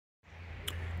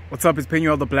What's up? It's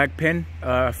Penuel the Black Pen.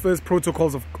 First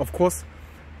protocols, of course.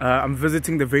 I'm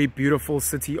visiting the very beautiful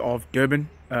city of Durban.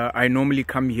 I normally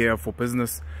come here for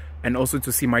business and also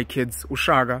to see my kids,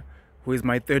 Ushaga, who is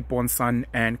my third born son,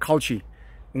 and Kalchi,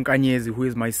 Unkanyezi, who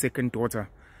is my second daughter.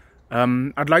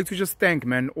 I'd like to just thank,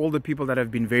 all the people that have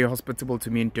been very hospitable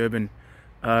to me in Durban.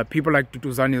 People like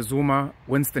Tutuzane Zuma,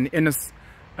 Winston Innes,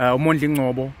 Umondli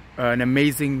Ngobo, an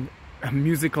amazing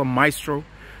musical maestro.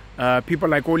 People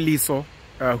like Oliso,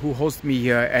 who host me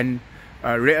here, and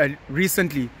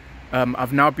recently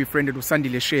I've now befriended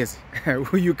Usandile Shares,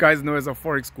 who you guys know as a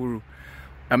forex guru,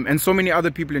 and so many other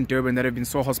people in Durban that have been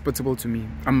so hospitable to me.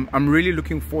 I'm really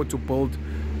looking forward to build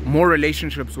more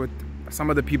relationships with some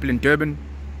of the people in Durban.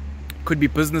 Could be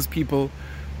business people,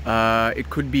 it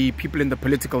could be people in the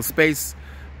political space,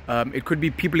 it could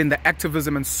be people in the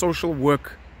activism and social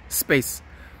work space,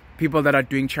 people that are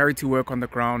doing charity work on the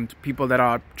ground, people that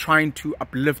are trying to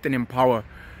uplift and empower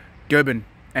Durban.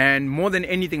 And more than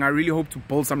anything, I really hope to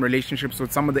build some relationships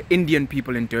with some of the Indian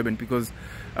people in Durban, because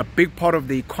a big part of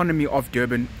the economy of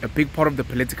Durban, a big part of the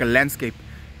political landscape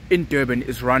in Durban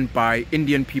is run by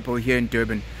Indian people here in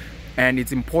Durban. And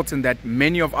it's important that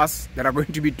many of us that are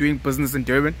going to be doing business in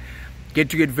Durban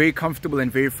get very comfortable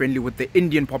and very friendly with the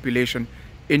Indian population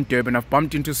in Durban. I've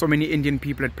bumped into so many Indian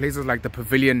people at places like the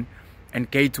Pavilion and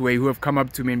Gateway who have come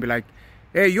up to me and be like,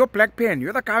 "Hey, you're Black Pen,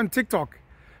 you're the guy on TikTok,"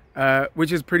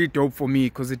 which is pretty dope for me,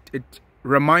 because it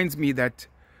reminds me that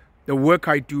the work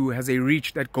I do has a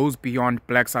reach that goes beyond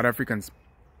Black South Africans.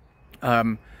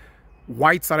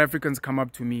 White South Africans come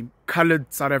up to me, colored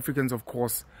South Africans, of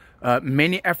course,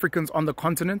 many Africans on the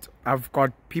continent. I've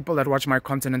got people that watch my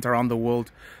content around the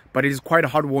world, but it is quite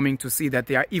heartwarming to see that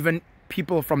there are even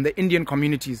people from the Indian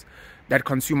communities that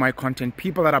consume my content,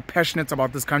 people that are passionate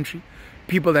about this country,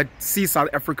 people that see South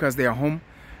Africa as their home,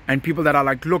 and people that are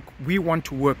like, look, we want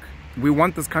to work. We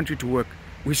want this country to work.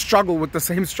 We struggle with the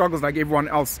same struggles like everyone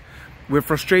else. We're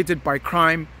frustrated by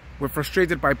crime. We're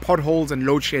frustrated by potholes and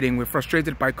load shedding. We're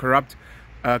frustrated by corrupt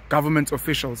government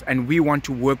officials. And we want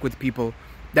to work with people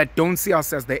that don't see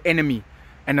us as the enemy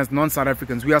and as non-South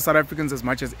Africans. We are South Africans as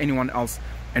much as anyone else,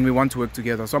 and we want to work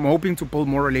together. So I'm hoping to build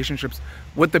more relationships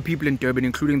with the people in Durban,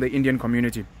 including the Indian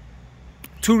community.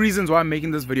 Two reasons why I'm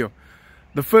making this video.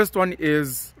 The first one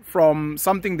is from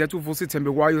something that Uvusi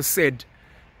Tembewayo said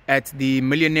at the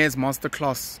Millionaires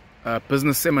Masterclass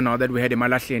business seminar that we had in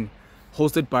Malahleni,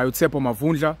 hosted by Utsepo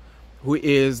Mavundla, who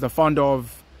is the founder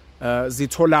of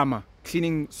Zitolama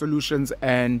Cleaning Solutions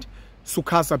and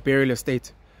Sukasa Burial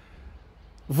Estate.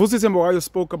 Vusi Tembewayo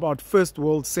spoke about first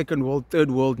world, second world,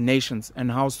 third world nations, and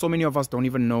how so many of us don't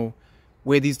even know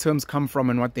where these terms come from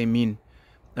and what they mean.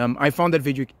 I found that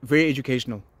very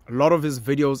educational. A lot of his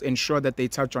videos ensure that they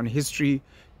touch on history,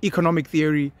 economic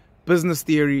theory, business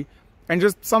theory, and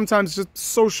just sometimes just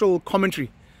social commentary.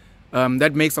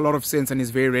 That makes a lot of sense and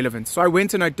is very relevant. So I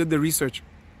went and I did the research.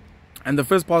 And the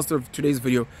first part of today's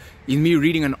video is me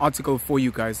reading an article for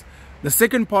you guys. The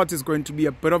second part is going to be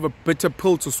a bit of a bitter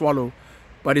pill to swallow,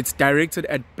 but it's directed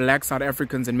at Black South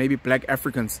Africans and maybe Black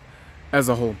Africans as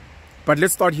a whole. But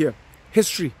let's start here.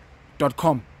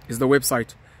 History.com is the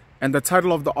website. And the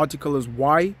title of the article is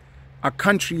Why a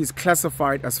Country is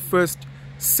Classified as First,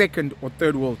 Second or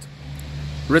Third World.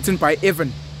 Written by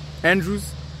Evan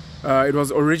Andrews. It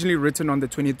was originally written on the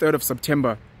 23rd of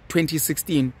September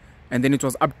 2016, and then it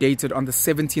was updated on the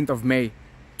 17th of May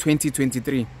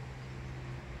 2023.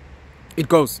 It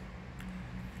goes,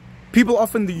 people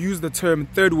often use the term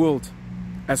third world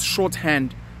as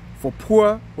shorthand for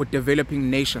poor or developing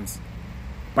nations.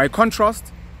 By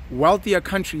contrast, wealthier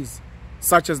countries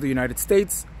such as the United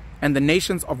States and the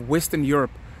nations of Western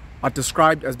Europe are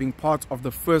described as being part of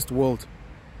the first world.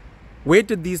 Where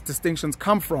did these distinctions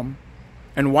come from,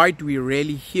 and why do we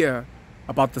rarely hear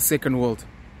about the second world?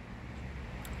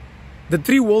 The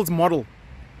three worlds model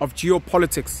of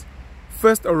geopolitics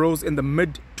first arose in the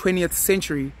mid-20th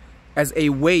century as a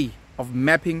way of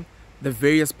mapping the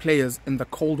various players in the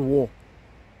Cold War.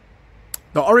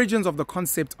 The origins of the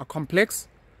concept are complex,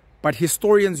 but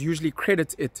historians usually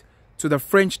credit it to the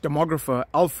French demographer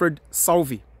Alfred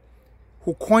Sauvy,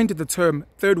 who coined the term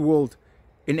Third World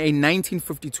in a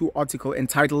 1952 article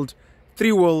entitled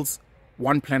Three Worlds,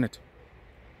 One Planet.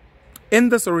 In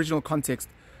this original context,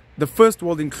 the First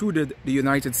World included the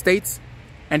United States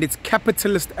and its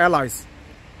capitalist allies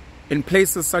in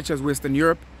places such as Western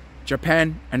Europe,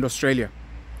 Japan, and Australia.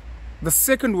 The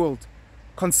Second World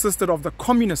consisted of the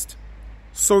communist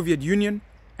Soviet Union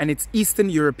and its Eastern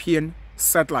European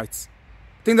satellites.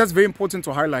 I think that's very important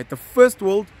to highlight. The First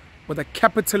World were the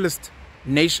capitalist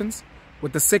nations,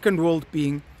 with the Second World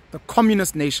being the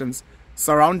communist nations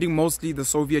surrounding mostly the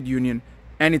Soviet Union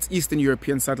and its Eastern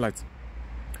European satellites.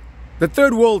 The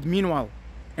Third World, meanwhile,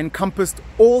 encompassed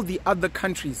all the other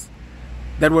countries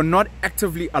that were not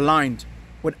actively aligned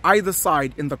with either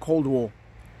side in the Cold War.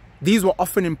 These were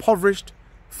often impoverished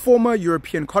former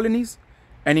European colonies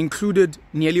and included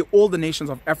nearly all the nations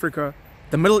of Africa,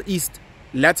 the Middle East,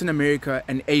 Latin America,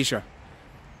 and Asia.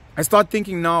 I start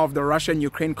thinking now of the Russia and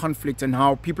Ukraine conflict and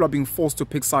how people are being forced to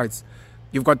pick sides.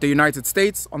 You've got the United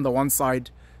States on the one side,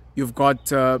 you've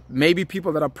got maybe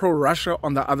people that are pro-Russia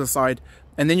on the other side,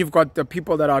 and then you've got the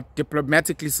people that are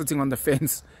diplomatically sitting on the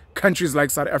fence, countries like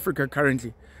South Africa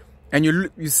currently. And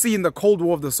you see in the Cold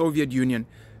War of the Soviet Union,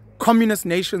 communist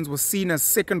nations were seen as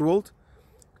Second World,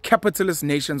 capitalist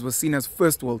nations were seen as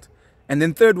First World, and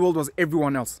then Third World was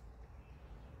everyone else.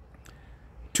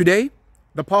 Today,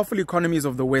 the powerful economies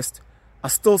of the West are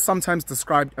still sometimes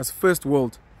described as First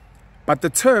World, but the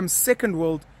term Second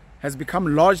World has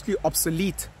become largely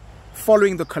obsolete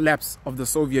following the collapse of the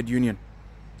Soviet Union.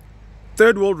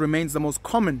 Third World remains the most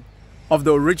common of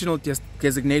the original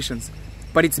designations,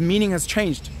 but its meaning has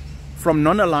changed from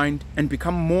non-aligned and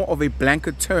become more of a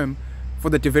blanket term for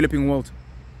the developing world.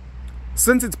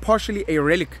 Since it's partially a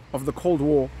relic of the Cold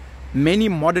War, many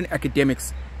modern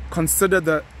academics consider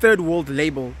the Third World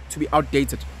label to be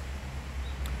outdated.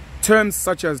 Terms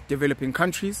such as developing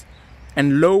countries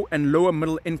and low and lower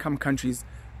middle income countries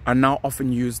are now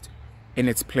often used in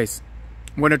its place.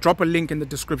 I'm going to drop a link in the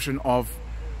description of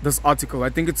this article. I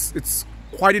think it's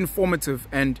quite informative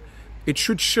and it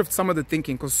should shift some of the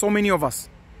thinking, because so many of us,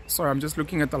 sorry, I'm just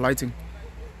looking at the lighting,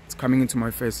 it's coming into my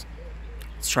face.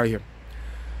 Let's try here.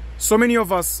 So many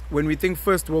of us, when we think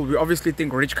First World, we obviously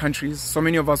think rich countries. So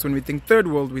many of us, when we think Third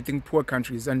World, we think poor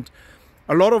countries. And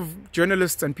a lot of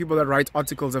journalists and people that write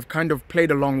articles have kind of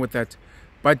played along with that.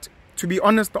 But to be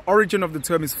honest, the origin of the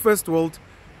term is First World,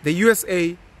 the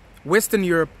USA, Western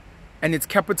Europe, and its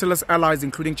capitalist allies,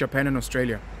 including Japan and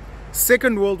Australia.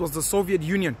 Second World was the Soviet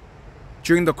Union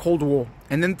during the Cold War.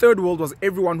 And then Third World was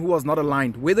everyone who was not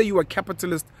aligned. Whether you were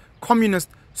capitalist, communist,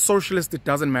 socialist, it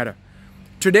doesn't matter.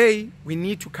 Today, we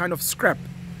need to kind of scrap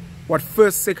what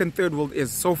first, second, third world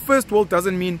is. So first world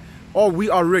doesn't mean, oh,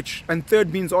 we are rich. And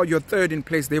third means, oh, you're third in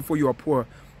place, therefore you are poor.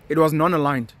 It was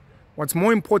non-aligned. What's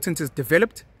more important is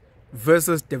developed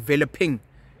versus developing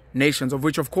nations, of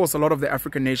which, of course, a lot of the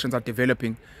African nations are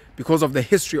developing because of the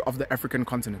history of the African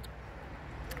continent.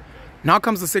 Now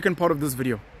comes the second part of this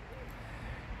video.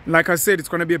 Like I said, it's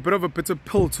going to be a bit of a bitter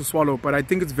pill to swallow, but I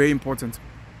think it's very important.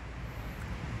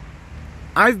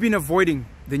 I've been avoiding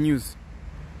the news.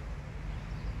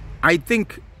 I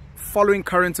think following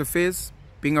current affairs,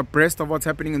 being abreast of what's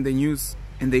happening in the news,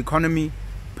 in the economy,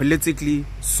 politically,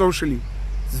 socially,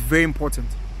 is very important.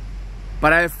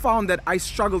 But I have found that I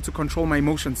struggle to control my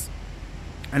emotions.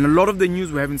 And a lot of the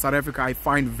news we have in South Africa I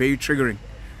find very triggering.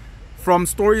 From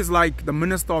stories like the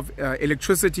Minister of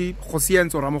Electricity,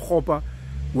 Khosienzo Ramokgopa,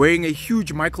 wearing a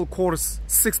huge Michael Kors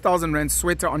 6,000 Rand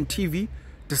sweater on TV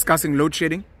discussing load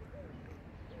shedding,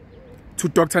 to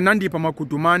Dr. Nandi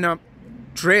Pamakudumana,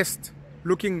 dressed,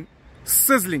 looking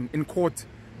sizzling in court.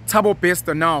 Thabo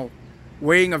Bester now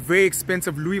wearing a very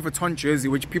expensive Louis Vuitton jersey,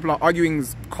 which people are arguing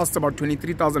costs about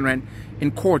 23,000 Rand in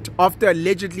court, after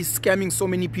allegedly scamming so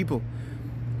many people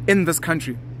in this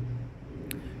country.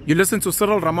 You listen to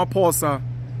Cyril Ramaphosa,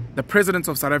 the president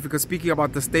of South Africa, speaking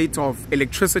about the state of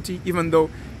electricity, even though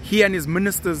he and his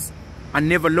ministers are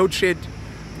never load shed.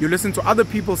 You listen to other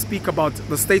people speak about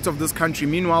the state of this country.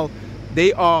 Meanwhile,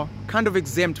 they are kind of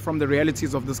exempt from the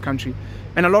realities of this country.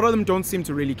 And a lot of them don't seem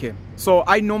to really care. So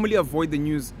I normally avoid the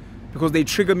news because they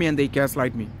trigger me and they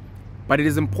gaslight me. But it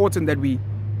is important that we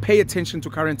pay attention to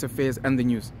current affairs and the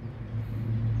news.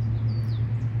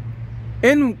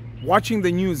 In watching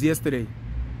the news yesterday,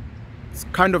 it's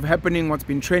kind of happening, what's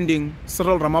been trending.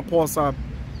 Cyril Ramaphosa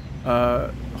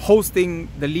hosting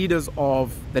the leaders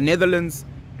of the Netherlands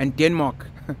and Denmark,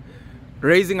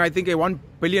 raising, I think, a 1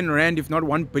 billion Rand, if not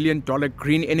 $1 billion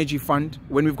green energy fund,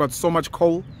 when we've got so much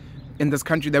coal in this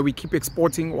country that we keep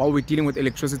exporting while we're dealing with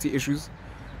electricity issues.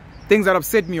 Things that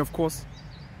upset me, of course.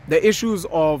 The issues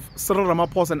of Cyril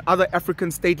Ramaphosa and other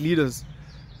African state leaders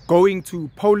going to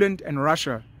Poland and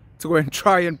Russia to go and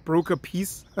try and broker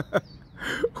peace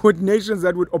with nations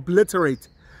that would obliterate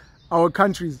our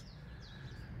countries.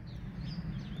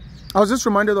 I was just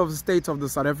reminded of the state of the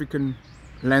South African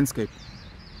landscape.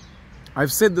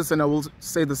 I've said this and I will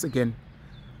say this again.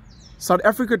 South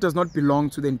Africa does not belong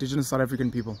to the indigenous South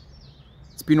African people.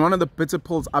 It's been one of the bitter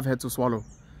pills I've had to swallow.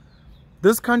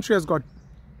 This country has got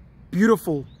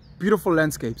beautiful, beautiful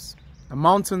landscapes. The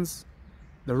mountains,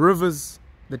 the rivers,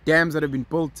 the dams that have been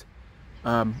built,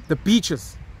 the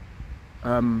beaches,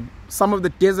 some of the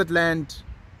desert land,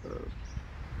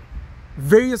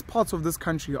 Various parts of this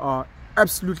country are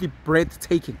absolutely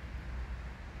breathtaking.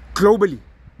 Globally,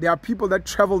 there are people that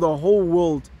travel the whole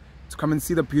world to come and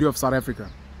see the beauty of South Africa.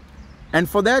 And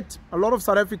for that, a lot of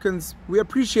South Africans, we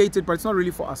appreciate it, but it's not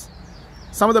really for us.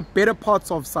 Some of the better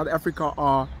parts of South Africa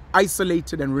are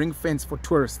isolated and ring-fenced for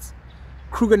tourists.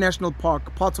 Kruger National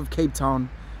Park, parts of Cape Town,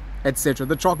 etc.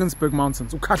 The Drakensberg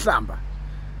Mountains, Ukahlamba.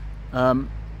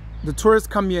 The tourists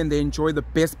come here and they enjoy the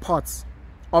best parts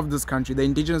of this country. The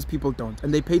indigenous people don't,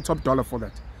 and they pay top dollar for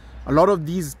that. A lot of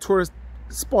these tourist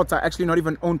spots are actually not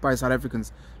even owned by South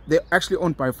Africans. They're actually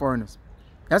owned by foreigners.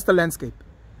 That's the landscape.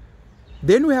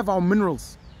 Then we have our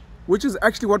minerals, which is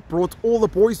actually what brought all the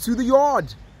boys to the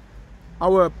yard.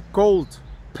 Our gold,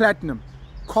 platinum,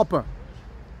 copper,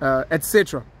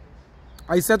 etc.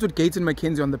 I sat with Gayton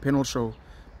McKenzie on the panel show,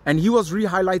 and he was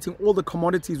re-highlighting all the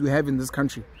commodities we have in this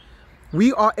country.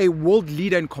 We are a world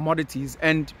leader in commodities,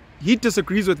 and he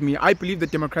disagrees with me. I believe the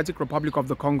Democratic Republic of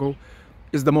the Congo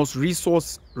is the most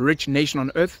resource-rich nation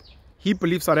on earth. He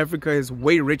believes South Africa is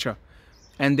way richer,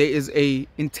 and there is a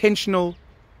intentional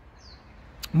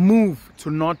move to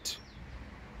not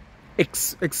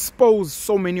expose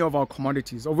so many of our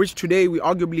commodities, of which today we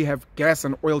arguably have gas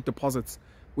and oil deposits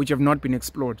which have not been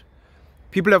explored.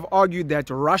 People have argued that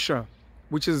Russia,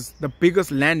 which is the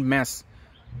biggest land mass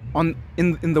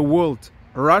in the world,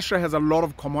 Russia has a lot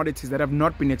of commodities that have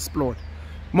not been explored,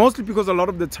 mostly because a lot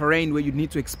of the terrain where you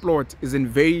need to explore it is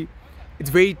it's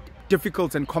very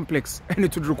difficult and complex, and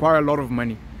it would require a lot of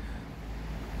money.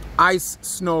 Ice,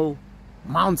 snow,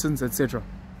 mountains, etc.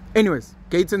 Anyways,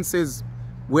 Gayton says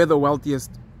we're the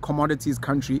wealthiest commodities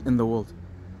country in the world.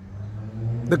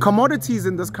 The commodities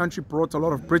in this country brought a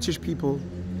lot of British people,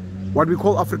 what we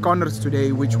call Afrikaners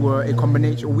today, which are a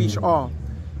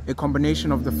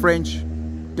combination of the French,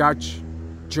 Dutch,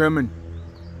 German,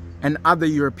 and other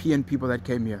European people that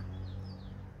came here.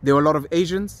 There were a lot of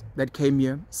Asians that came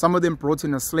here. Some of them brought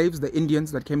in as slaves, the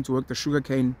Indians that came to work the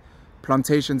sugarcane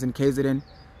plantations in KZN.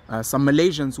 Some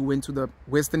Malaysians who went to the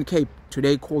Western Cape,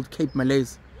 today called Cape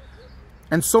Malays.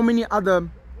 And so many other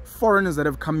foreigners that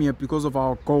have come here because of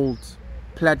our gold,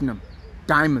 platinum,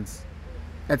 diamonds,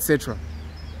 etc.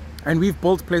 And we've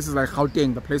built places like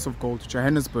Gauteng, the place of gold,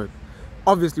 Johannesburg.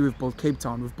 Obviously, we've built Cape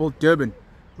Town, we've built Durban,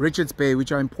 Richards Bay,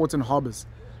 which are important harbors.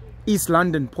 East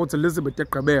London, Port Elizabeth,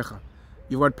 Gqeberha.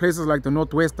 You've got places like the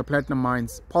Northwest, the platinum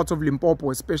mines, parts of Limpopo,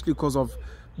 especially because of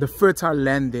the fertile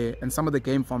land there and some of the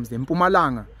game farms there.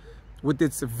 Mpumalanga, with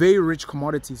its very rich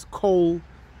commodities, coal,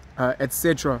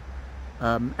 etc.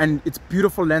 And its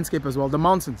beautiful landscape as well. The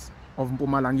mountains of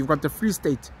Mpumalanga. You've got the Free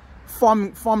State,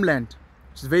 farmland,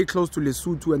 which is very close to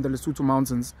Lesotho and the Lesotho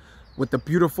mountains, with the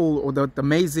beautiful or the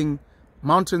amazing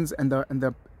mountains and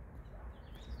the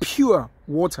pure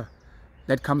water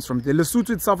that comes from it. The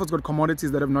Lesotho itself has got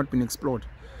commodities that have not been explored.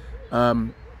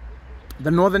 The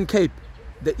Northern Cape,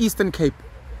 the Eastern Cape,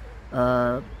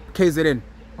 KZN,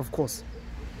 of course.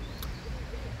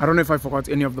 I don't know if I forgot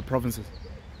any of the provinces.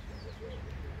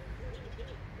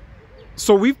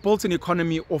 So we've built an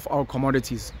economy of our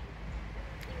commodities.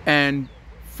 And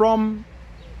from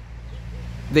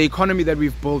the economy that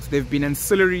we've built, there have been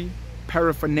ancillary,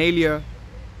 paraphernalia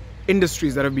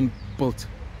industries that have been built.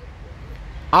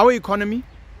 Our economy,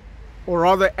 or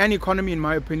rather an economy in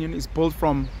my opinion, is built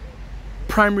from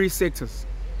primary sectors: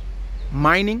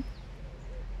 mining,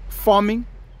 farming,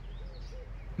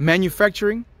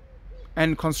 manufacturing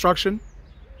and construction,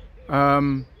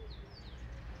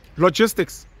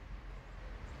 logistics.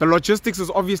 The logistics is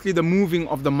obviously the moving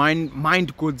of the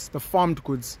mined goods, the farmed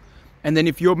goods. And then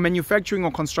if you're manufacturing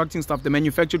or constructing stuff, the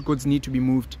manufactured goods need to be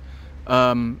moved.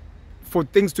 For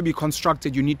things to be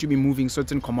constructed, you need to be moving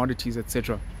certain commodities,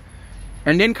 etc.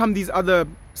 And then come these other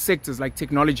sectors like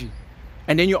technology.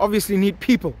 And then you obviously need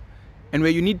people. And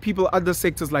where you need people, other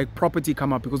sectors like property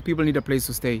come up because people need a place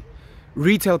to stay.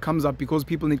 Retail comes up because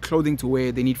people need clothing to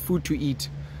wear, they need food to eat.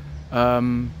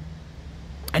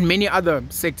 And many other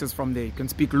sectors from there. You can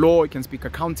speak law, you can speak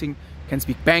accounting, you can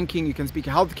speak banking, you can speak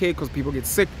healthcare because people get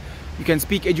sick. You can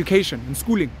speak education and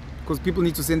schooling because people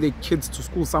need to send their kids to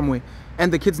school somewhere.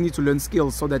 And the kids need to learn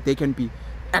skills so that they can be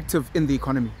active in the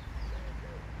economy.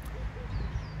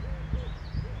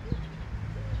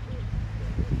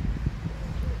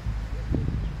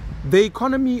 The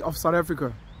economy of South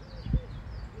Africa,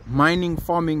 mining,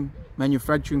 farming,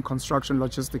 manufacturing, construction,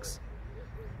 logistics,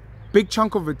 big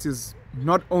chunk of it is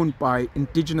not owned by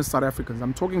indigenous South Africans.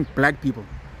 I'm talking black people.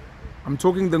 I'm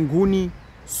talking the Nguni,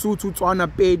 Sotho, Tswana,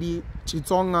 Pedi,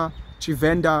 Chitsonga,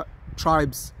 Chivenda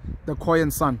tribes, the Khoi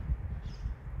and San.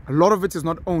 A lot of it is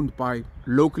not owned by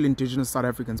local indigenous South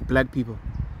Africans, black people.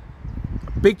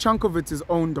 A big chunk of it is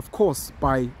owned, of course,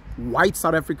 by white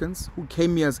South Africans who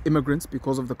came here as immigrants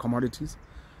because of the commodities.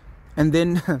 And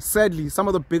then, sadly, some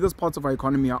of the biggest parts of our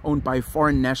economy are owned by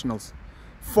foreign nationals,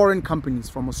 foreign companies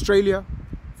from Australia,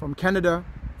 from Canada,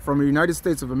 from the United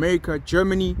States of America,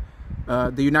 Germany,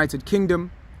 the United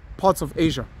Kingdom, parts of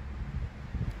Asia,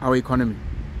 our economy.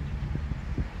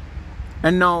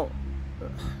 And now,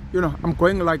 I'm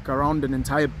going like around an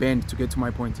entire bend to get to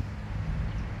my point.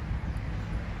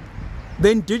 The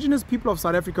indigenous people of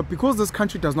South Africa, because this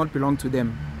country does not belong to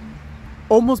them,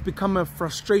 almost become a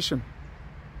frustration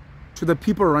to the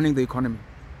people running the economy.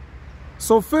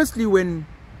 So firstly, when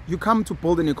you come to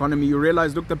build an economy, you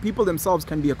realize, look, the people themselves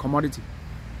can be a commodity.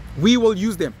 We will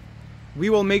use them. We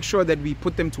will make sure that we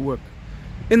put them to work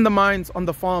in the mines, on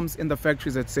the farms, in the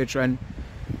factories, etc. And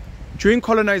during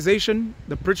colonization,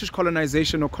 the British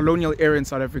colonization or colonial era in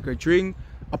South Africa, during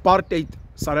apartheid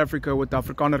South Africa with the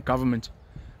Afrikaner government,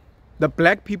 the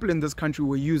black people in this country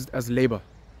were used as labor.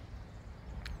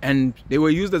 And they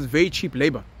were used as very cheap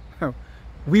labor.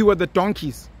 We were the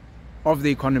donkeys of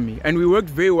the economy. And we worked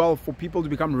very well for people to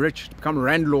become rich, to become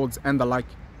landlords and the like.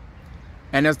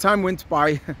 And as time went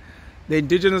by, the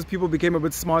indigenous people became a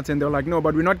bit smarter and they were like, no,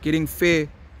 but we're not getting fair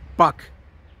buck,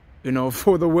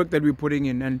 for the work that we're putting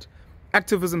in. And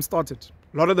activism started.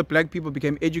 A lot of the black people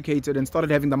became educated and started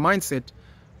having the mindset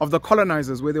of the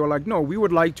colonizers, where they were like, no, we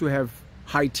would like to have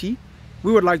high tea.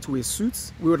 We would like to wear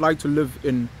suits. We would like to live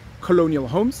in colonial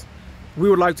homes. We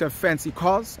would like to have fancy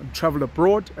cars and travel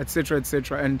abroad, etc.,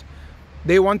 etc. And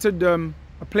they wanted a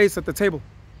place at the table.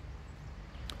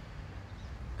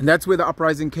 And that's where the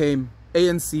uprising came.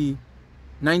 ANC,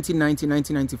 1990,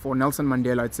 1994, Nelson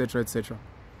Mandela, etc., etc.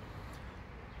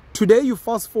 Today you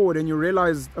fast forward and you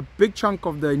realize a big chunk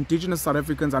of the indigenous South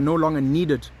Africans are no longer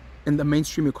needed in the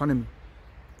mainstream economy.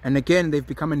 And again, they've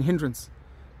become an hindrance.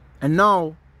 And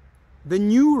now, the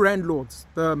new landlords,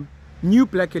 the new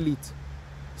black elite,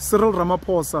 Cyril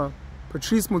Ramaphosa,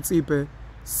 Patrice Motsepe,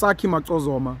 Saki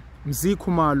Macozoma, Mzi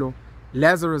Khumalo,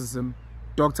 Lazarus Zim,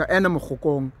 Dr. Anna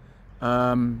Mokgokong,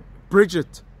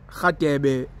 Bridget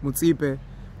Khatebe Motsepe,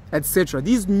 etc.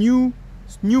 These new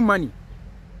money,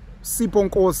 Sipho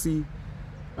Nkosi,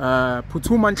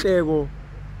 Phuthuma Nhleko,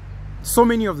 so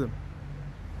many of them,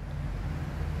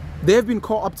 they have been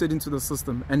co-opted into the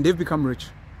system and they've become rich.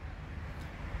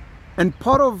 And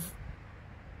part of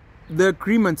the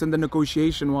agreement and the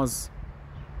negotiation was,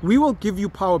 we will give you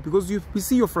power because we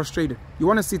see you're frustrated. You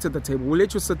want to sit at the table. We'll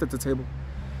let you sit at the table.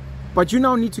 But you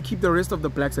now need to keep the rest of the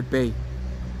blacks at bay.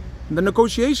 And the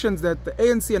negotiations that the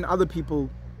ANC and other people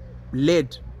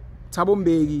led, Thabo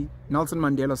Mbeki, Nelson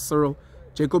Mandela, Cyril,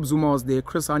 Jacob Zuma was there,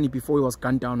 Chris Hani before he was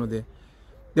gunned down were there.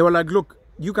 They were like, look,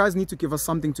 you guys need to give us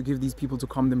something to give these people to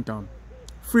calm them down.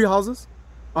 Free houses,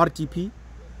 RTP,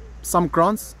 some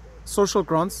grants, social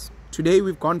grants. Today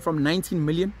we've gone from 19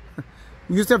 million.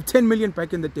 We used to have 10 million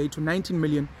back in the day to 19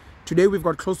 million. Today we've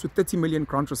got close to 30 million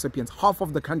grant recipients. Half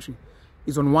of the country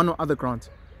is on one or other grant.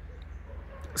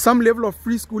 Some level of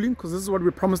free schooling, because this is what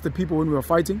we promised the people when we were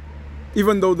fighting,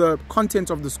 even though the content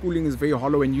of the schooling is very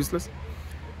hollow and useless.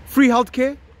 Free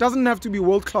healthcare, doesn't have to be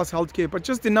world-class healthcare, but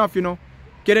just enough,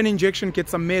 get an injection, get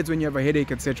some meds when you have a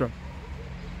headache, etc.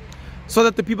 So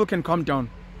that the people can calm down.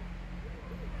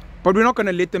 But we're not going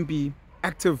to let them be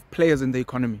active players in the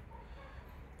economy.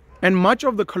 And much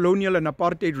of the colonial and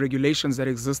apartheid regulations that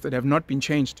existed have not been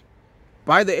changed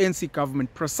by the ANC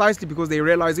government, precisely because they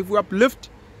realize if we uplift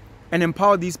and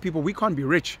empower these people, we can't be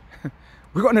rich.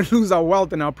 We're going to lose our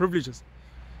wealth and our privileges.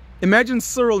 Imagine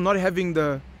Cyril not having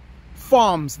the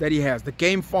farms that he has, the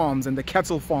game farms and the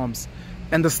cattle farms,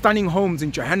 and the stunning homes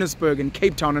in Johannesburg and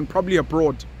Cape Town and probably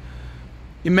abroad.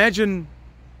 Imagine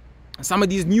some of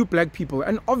these new black people,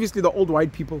 and obviously the old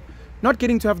white people, not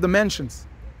getting to have the mansions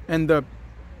and the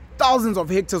thousands of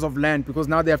hectares of land because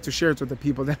now they have to share it with the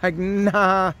people. They're like,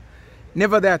 nah,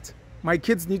 never that. My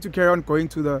kids need to carry on going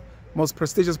to the most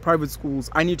prestigious private schools.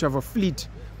 I need to have a fleet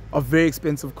of very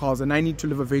expensive cars, and I need to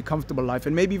live a very comfortable life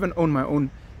and maybe even own my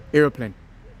own airplane.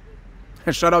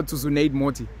 Shout out to Zunaid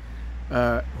Morty,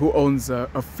 who owns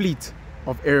a fleet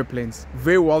of airplanes.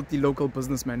 Very wealthy local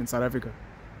businessman in South Africa.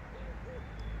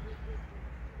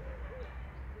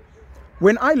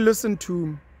 When I listen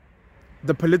to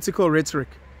the political rhetoric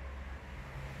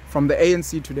from the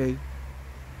ANC today,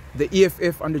 the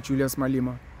EFF under Julius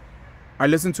Malema, I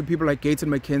listen to people like Gayton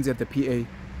McKenzie at the PA,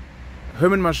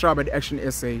 Herman Mashab at Action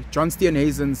SA, John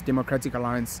Steenhuisen's Democratic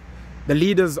Alliance, the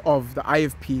leaders of the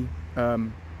IFP,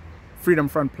 Freedom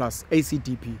Front Plus,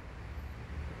 ACDP.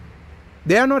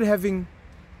 They are not having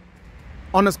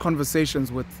honest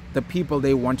conversations with the people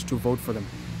they want to vote for them.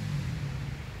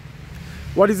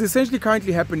 What is essentially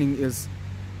currently happening is,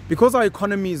 because our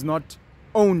economy is not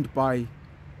owned by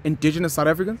indigenous South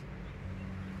Africans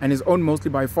and is owned mostly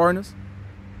by foreigners.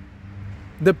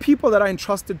 The people that are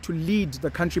entrusted to lead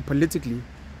the country politically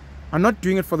are not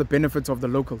doing it for the benefits of the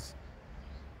locals.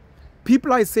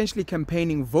 People are essentially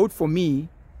campaigning, vote for me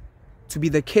to be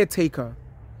the caretaker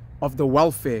of the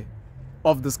welfare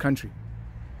of this country.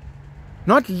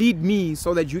 Not lead me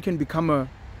so that you can become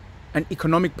an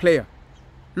economic player,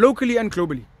 locally and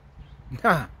globally.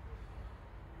 Now,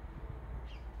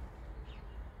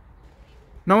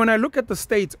 when I look at the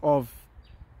state of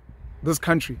this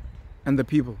country and the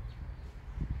people,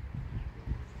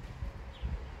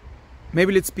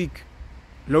 maybe let's speak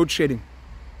load shedding,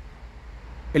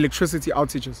 electricity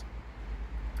outages,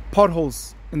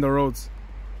 potholes in the roads,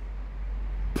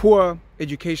 poor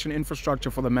education infrastructure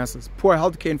for the masses, poor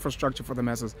healthcare infrastructure for the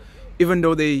masses, even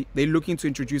though they're looking to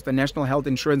introduce the National Health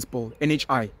Insurance Bill,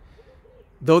 NHI,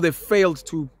 though they failed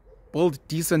to build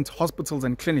decent hospitals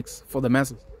and clinics for the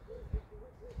masses.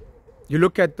 You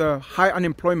look at the high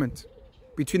unemployment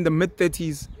between the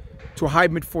mid-30s to high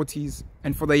mid-40s,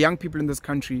 and for the young people in this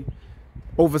country,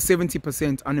 over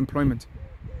 70% unemployment.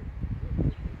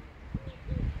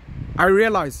 I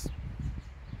realize,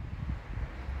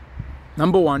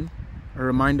 number one, a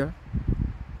reminder,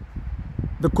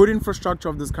 the good infrastructure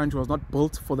of this country was not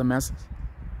built for the masses.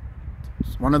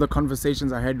 It's one of the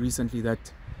conversations I had recently,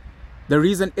 that the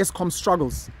reason Eskom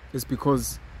struggles is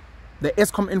because the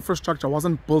Eskom infrastructure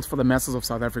wasn't built for the masses of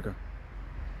South Africa.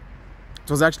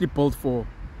 It was actually built for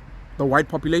the white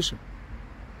population,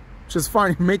 which is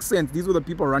fine. It makes sense. These were the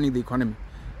people running the economy.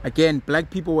 Again, black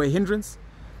people were a hindrance.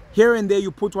 Here and there you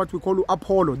put what we call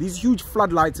Apollo, these huge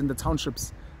floodlights in the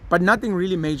townships, but nothing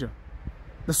really major.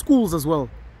 The schools as well.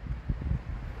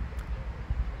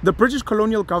 The British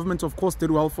colonial government, of course, did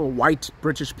well for white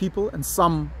British people and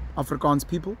some Afrikaans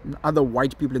people and other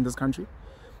white people in this country.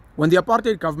 When the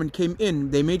apartheid government came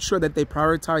in, they made sure that they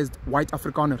prioritized white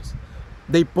Afrikaners.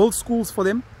 They built schools for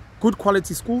them, good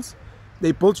quality schools.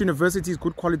 They built universities,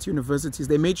 good quality universities.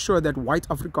 They made sure that white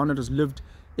Afrikaners lived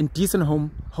in decent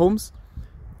homes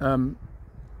and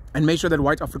made sure that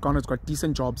white Afrikaners got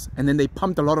decent jobs. And then they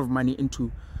pumped a lot of money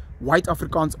into white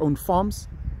Afrikaans owned farms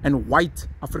and white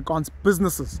Afrikaans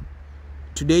businesses.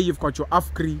 Today you've got your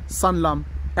Afkri, Sanlam,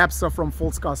 Absa from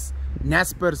Volkskas,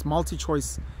 Naspers,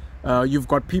 MultiChoice. You've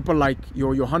got people like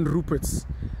your Johan Rupert's,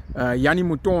 Yanni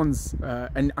Moutons,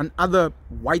 and other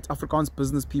white Afrikaans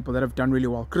business people that have done really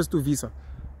well. Christo Visa,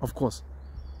 of course.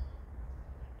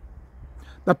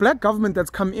 The black government that's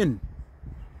come in,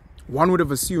 one would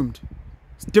have assumed,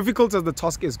 as difficult as the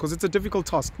task is, because it's a difficult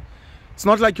task. It's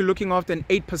not like you're looking after an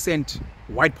 8%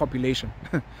 white population.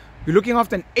 You're looking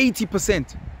after an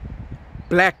 80%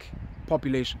 black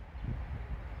population.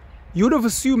 You would have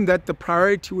assumed that the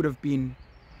priority would have been,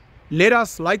 let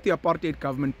us, like the apartheid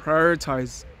government,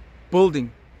 prioritize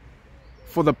building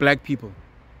for the black people.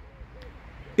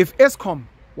 If Eskom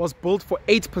was built for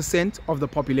 8% of the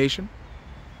population,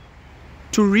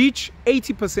 to reach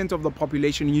 80% of the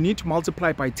population, you need to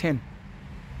multiply by 10.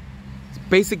 It's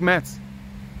basic maths.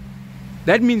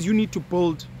 That means you need to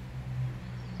build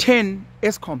 10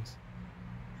 Escoms.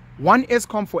 One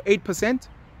Eskom for 8%,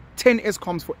 10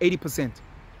 Escoms for 80%.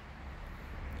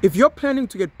 If you're planning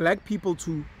to get black people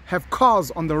to have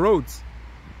cars on the roads,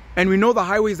 and we know the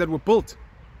highways that were built,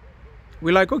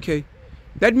 we're like, okay,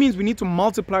 that means we need to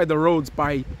multiply the roads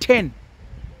by 10.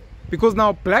 Because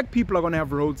now black people are going to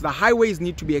have roads, the highways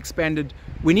need to be expanded,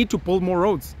 we need to build more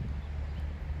roads.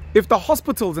 If the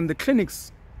hospitals and the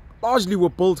clinics largely were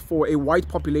built for a white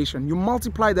population, you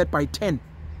multiply that by 10.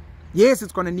 Yes,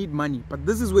 it's going to need money, but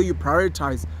this is where you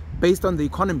prioritize based on the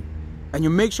economy. And you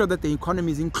make sure that the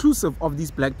economy is inclusive of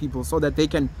these black people so that they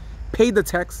can pay the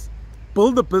tax,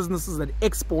 build the businesses that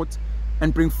export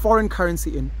and bring foreign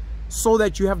currency in, so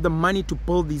that you have the money to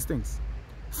build these things.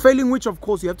 Failing which, of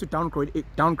course, you have to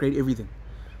downgrade everything.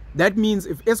 That means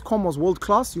if Eskom was world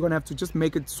class, you're going to have to just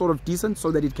make it sort of decent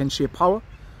so that it can share power.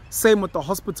 Same with the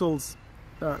hospitals,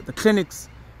 the clinics,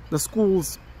 the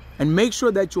schools, and make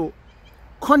sure that your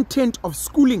content of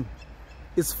schooling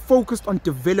is focused on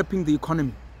developing the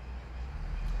economy.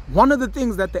 One of the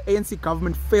things that the ANC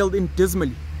government failed in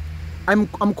dismally, I'm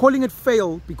calling it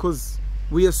fail because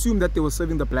we assume that they were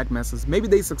serving the black masses. Maybe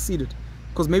they succeeded,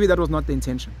 because maybe that was not the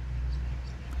intention.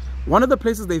 One of the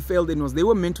places they failed in was they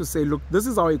were meant to say, look, this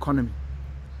is our economy.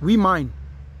 We mine,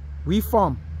 we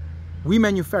farm, we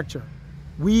manufacture,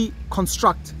 we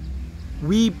construct,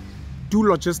 we do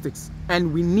logistics,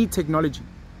 and we need technology.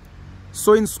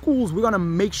 So in schools, we're going to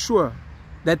make sure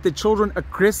that the children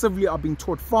aggressively are being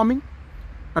taught farming,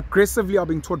 aggressively are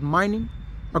being taught mining,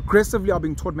 aggressively are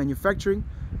being taught manufacturing,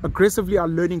 aggressively are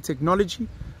learning technology,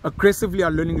 aggressively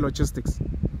are learning logistics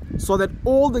so that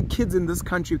all the kids in this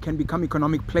country can become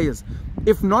economic players.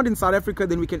 If not in South Africa,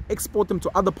 then we can export them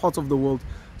to other parts of the world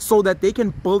so that they can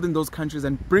build in those countries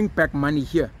and bring back money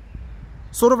here.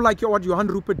 Sort of like what Johan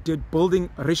Rupert did, building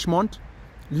Richmond,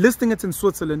 listing it in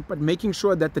Switzerland, but making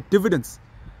sure that the dividends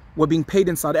were being paid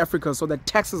in South Africa so that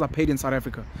taxes are paid in South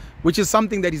Africa, which is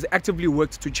something that he's actively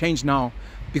worked to change now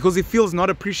because he feels not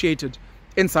appreciated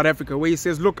in South Africa, where he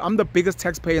says, look, I'm the biggest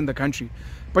taxpayer in the country,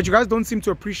 but you guys don't seem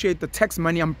to appreciate the tax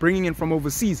money I'm bringing in from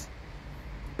overseas.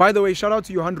 By the way, shout out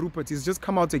to Johan Rupert. He's just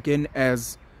come out again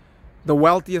as the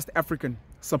wealthiest African,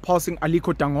 surpassing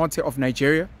Aliko Dangote of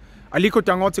Nigeria. Aliko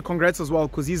Dangote, congrats as well,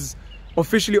 because he's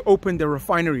officially opened a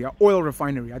refinery, an oil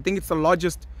refinery. I think it's the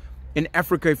largest in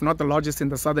Africa, if not the largest in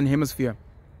the Southern Hemisphere.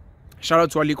 Shout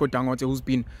out to Aliko Dangote, who's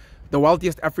been the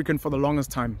wealthiest African for the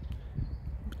longest time.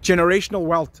 Generational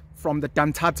wealth from the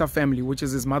Dantata family, which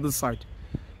is his mother's side.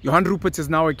 Johan Rupert is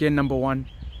now again #1.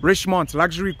 Richmond,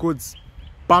 luxury goods,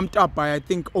 bumped up by I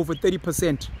think over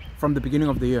 30% from the beginning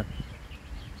of the year.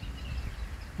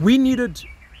 We needed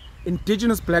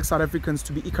indigenous black South Africans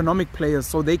to be economic players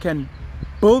so they can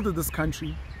build this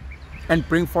country and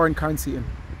bring foreign currency in.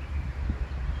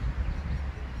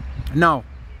 Now,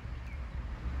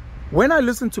 when I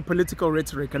listen to political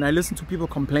rhetoric and I listen to people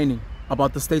complaining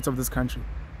about the state of this country,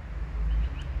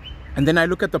 and then I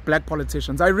look at the black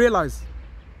politicians, I realize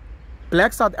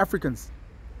black South Africans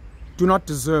do not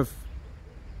deserve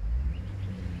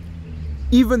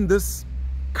even this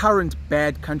current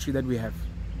bad country that we have.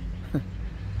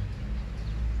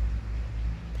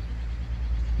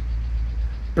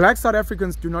 Black South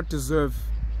Africans do not deserve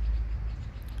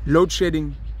load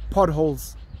shedding,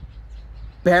 potholes,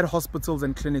 bad hospitals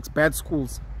and clinics, bad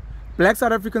schools. Black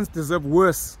South Africans deserve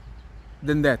worse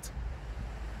than that.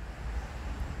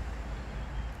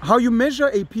 How you measure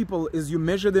a people is you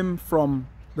measure them from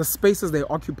the spaces they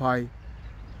occupy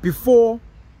before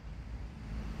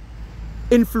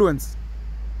influence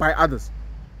by others.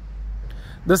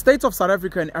 The state of South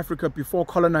Africa and Africa before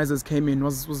colonizers came in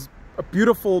was a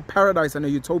beautiful paradise and a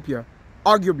utopia,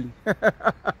 arguably.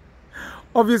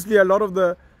 Obviously, a lot of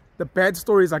the bad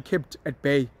stories are kept at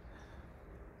bay.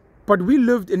 But we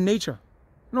lived in nature.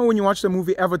 You know, when you watch the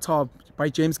movie Avatar by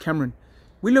James Cameron,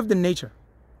 we lived in nature.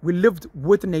 We lived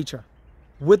with nature,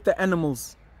 with the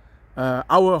animals.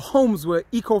 Our homes were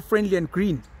eco-friendly and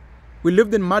green. We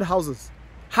lived in mud houses,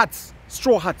 huts,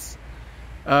 straw huts.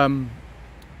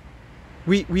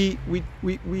 We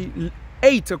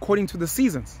ate according to the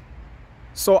seasons.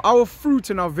 So our fruit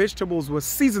and our vegetables were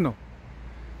seasonal.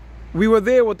 We were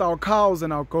there with our cows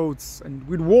and our goats, and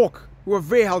we'd walk. We were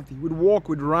very healthy. We'd walk,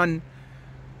 we'd run,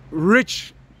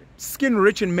 rich, skin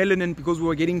rich in melanin because we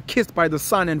were getting kissed by the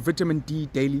sun and vitamin D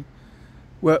daily.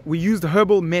 We used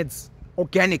herbal meds,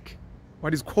 organic,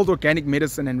 what is called organic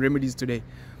medicine and remedies today.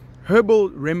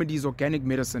 Herbal remedies, organic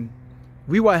medicine.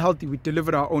 We were healthy. We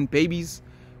delivered our own babies.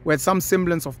 We had some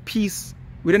semblance of peace.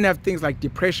 We didn't have things like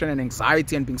depression and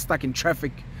anxiety and being stuck in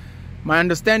traffic. My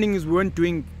understanding is we weren't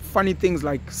doing funny things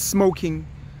like smoking,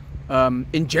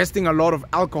 ingesting a lot of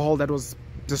alcohol that was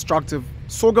destructive.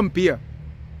 Sorghum beer,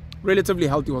 relatively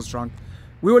healthy, was drunk.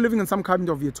 We were living in some kind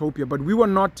of utopia, but we were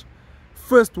not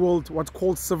first world, what's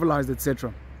called civilized,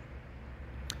 etc.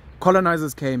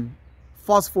 Colonizers came.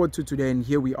 Fast forward to today, and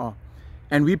here we are.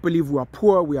 And we believe we are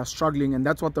poor, we are struggling, and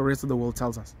that's what the rest of the world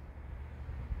tells us.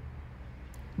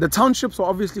 The townships were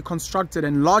obviously constructed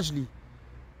and largely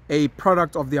a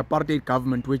product of the apartheid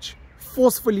government, which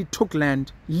forcefully took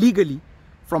land legally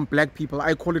from black people.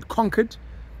 I call it conquered.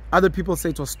 Other people say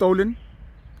it was stolen.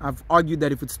 I've argued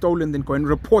that if it's stolen, then go and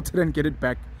report it and get it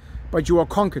back. But you were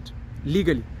conquered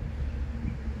legally.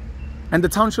 And the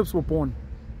townships were born.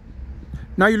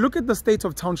 Now you look at the state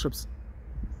of townships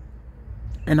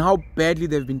and how badly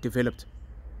they've been developed.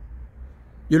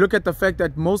 You look at the fact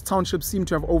that most townships seem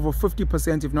to have over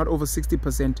 50%, if not over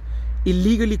 60%,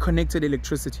 illegally connected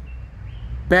electricity,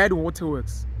 bad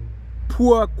waterworks,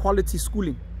 poor quality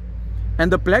schooling.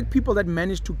 And the black people that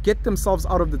manage to get themselves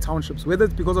out of the townships, whether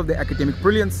it's because of their academic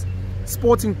brilliance,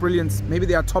 sporting brilliance, maybe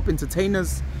they are top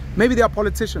entertainers, maybe they are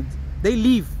politicians, they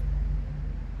leave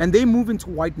and they move into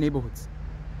white neighborhoods.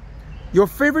 Your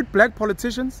favorite black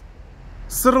politicians,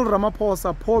 Cyril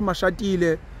Ramaphosa, Paul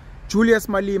Mashatile, Julius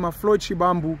Malema, Floyd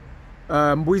Shibambu,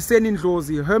 Mbuyiseni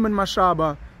Ndlozi, Herman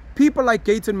Mashaba, people like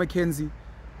Gayton McKenzie,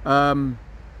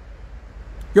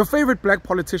 your favorite black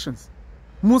politicians,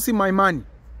 Musi Maimani.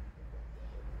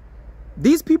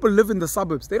 These people live in the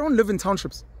suburbs. They don't live in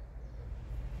townships.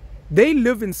 They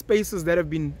live in spaces that have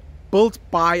been built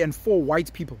by and for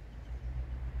white people.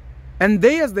 And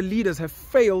they, as the leaders, have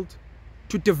failed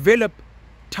to develop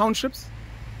townships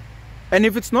And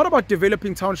if it's not about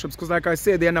developing townships, because like I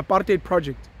said, they're an apartheid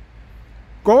project,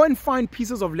 go and find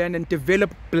pieces of land and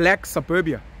develop black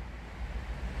suburbia.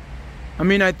 I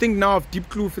mean, I think now of Deep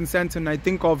Kloof in Sandton. I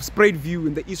think of Spruit View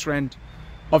in the East Rand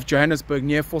of Johannesburg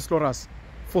near Vosloorus.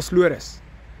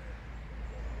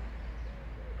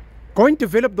 Go and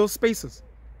develop those spaces.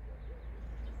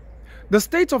 The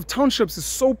state of townships is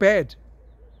so bad.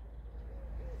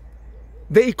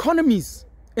 The economies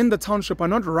in the township are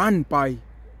not run by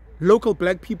local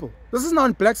black people. This is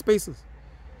not black spaces.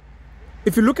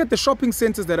 If you look at the shopping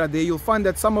centers that are there, you'll find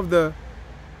that some of the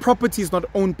property is not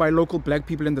owned by local black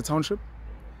people in the township.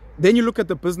 Then you look at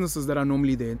the businesses that are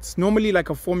normally there. It's normally like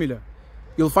a formula.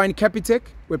 You'll find Capitec,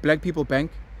 where black people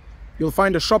bank. You'll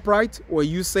find a ShopRite or a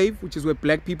USave, which is where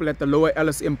black people at the lower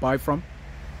LSM buy from.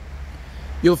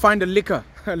 You'll find a liquor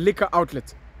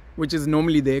outlet, which is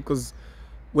normally there because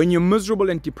when you're miserable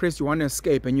and depressed, you want to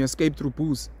escape, and you escape through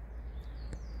booze.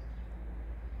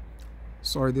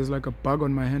 Sorry, there's like a bug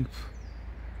on my hand.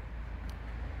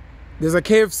 There's a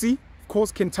KFC, of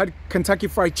course, Kentucky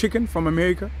Fried Chicken from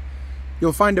America.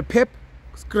 You'll find a Pep,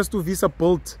 because Christo Visa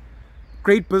built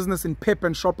great business in Pep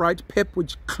and ShopRite. Pep,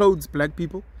 which clothes black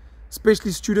people,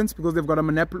 especially students, because they've got a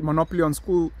monopoly on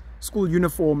school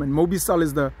uniform. And Mobicel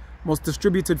is the most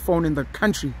distributed phone in the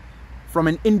country from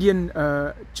an Indian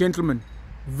gentleman.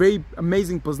 Very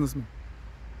amazing businessman.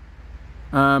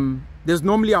 There's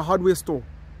normally a hardware store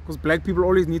because black people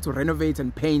always need to renovate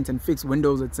and paint and fix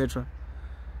windows, etc.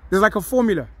 There's like a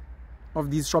formula of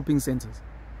these shopping centers.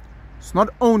 It's not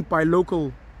owned by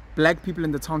local black people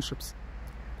in the townships.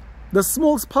 The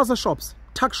small spaza shops,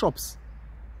 tuck shops,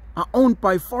 are owned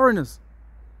by foreigners,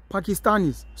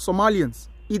 Pakistanis, Somalians,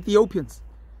 Ethiopians,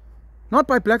 not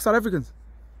by black South Africans.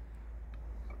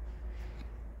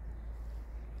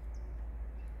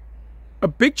 A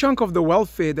big chunk of the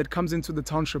welfare that comes into the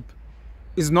township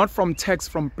is not from tax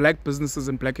from black businesses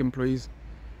and black employees.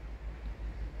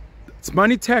 It's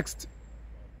money taxed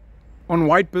on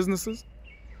white businesses.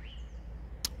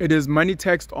 It is money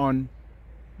taxed on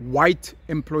white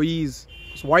employees.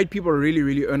 Because white people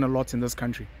really earn a lot in this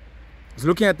country. I was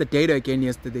looking at the data again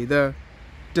yesterday. The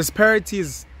disparity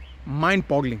is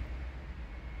mind-boggling.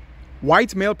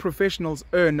 White male professionals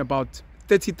earn about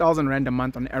 30,000 Rand a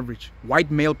month on average.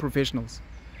 White male professionals.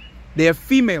 Their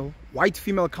white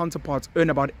female counterparts earn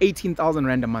about 18,000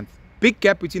 Rand a month. Big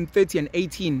gap between 30 and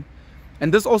 18.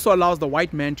 And this also allows the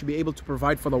white man to be able to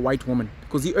provide for the white woman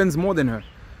because he earns more than her.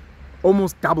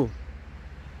 Almost double.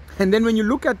 And then when you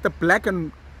look at the black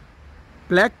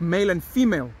male and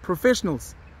female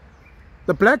professionals,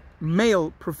 the black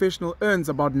male professional earns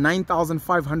about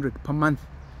 9,500 per month.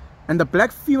 And the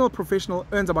black female professional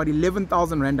earns about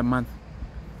 11,000 Rand a month.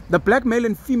 The black male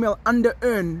and female under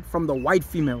earn from the white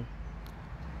female.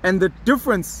 And the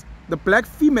difference, the black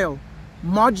female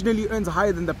marginally earns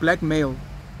higher than the black male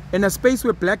in a space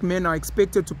where black men are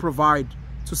expected to provide,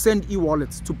 to send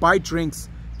e-wallets, to buy drinks,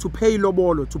 to pay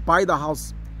lobolo, to buy the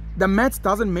house. The maths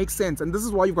doesn't make sense, and this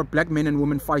is why you've got black men and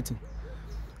women fighting.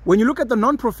 When you look at the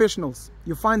non-professionals,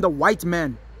 you find the white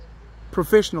man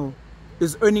professional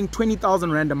is earning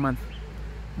 20,000 Rand a month.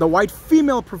 The white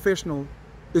female professional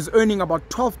is earning about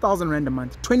 12,000 Rand a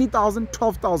month. 20,000,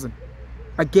 12,000.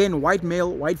 Again, white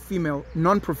male, white female,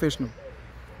 non-professional.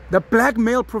 The black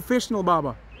male professional,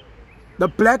 Baba. The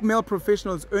black male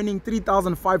professional is earning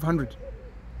 3,500.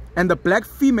 And the black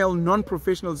female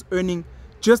non-professional is earning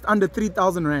just under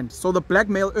 3,000 Rand. So the black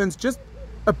male earns just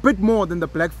a bit more than the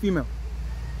black female.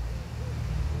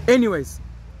 Anyways,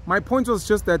 my point was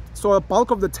just that, so a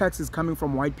bulk of the tax is coming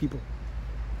from white people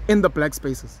in the black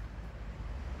spaces.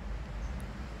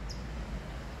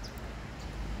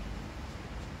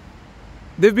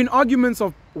 There have been arguments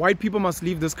of white people must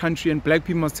leave this country and black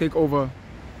people must take over.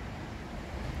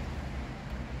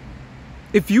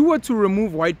 If you were to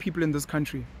remove white people in this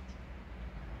country,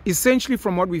 essentially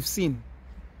from what we've seen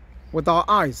with our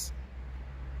eyes,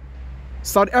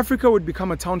 South Africa would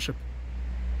become a township.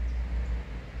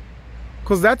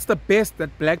 Because that's the best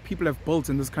that black people have built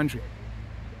in this country.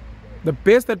 The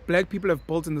best that black people have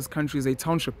built in this country is a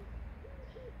township.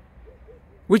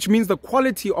 Which means the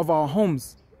quality of our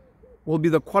homes will be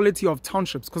the quality of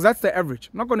townships, because that's the average.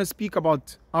 I'm not going to speak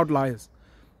about outliers.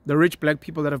 The rich black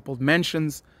people that have built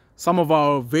mansions, some of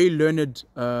our very learned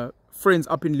friends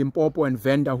up in Limpopo and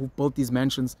Venda who built these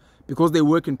mansions because they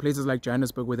work in places like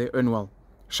Johannesburg where they earn well.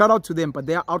 Shout out to them, but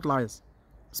they are outliers.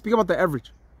 Speak about the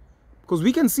average. Because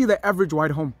we can see the average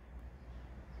white home.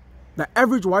 The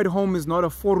average white home is not a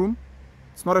 4-room.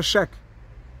 It's not a shack.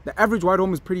 The average white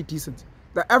home is pretty decent.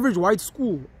 The average white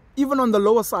school, even on the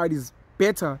lower side, is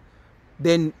better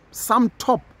than some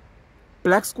top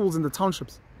black schools in the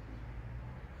townships.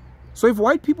 So if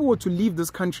white people were to leave this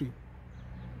country,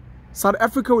 South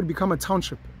Africa would become a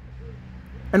township.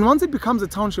 And once it becomes a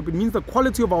township, it means the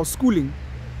quality of our schooling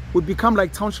would become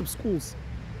like township schools.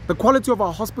 The quality of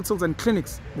our hospitals and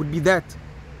clinics would be that.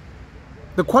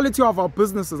 The quality of our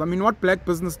businesses, I mean, what black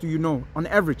business do you know on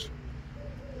average?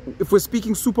 If we're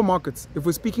speaking supermarkets, if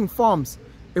we're speaking farms,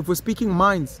 if we're speaking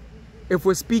mines, if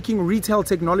we're speaking retail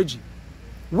technology,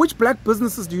 which black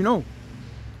businesses do you know?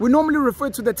 We normally refer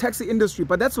to the taxi industry,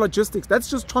 but that's logistics. That's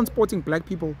just transporting black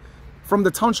people from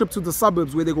the township to the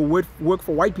suburbs where they go work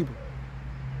for white people.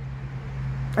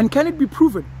 And can it be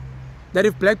proven that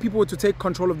if black people were to take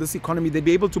control of this economy, they'd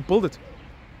be able to build it?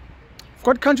 We've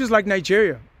got countries like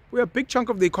Nigeria, where a big chunk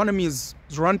of the economy is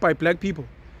run by black people.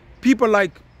 People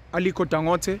like Aliko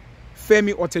Dangote,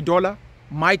 Femi Otedola,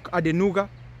 Mike Adenuga,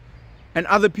 and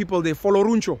other people. They follow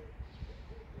Runcho,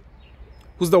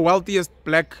 who's the wealthiest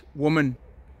black woman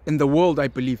in the world, I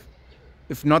believe,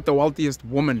 if not the wealthiest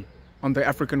woman on the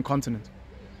African continent.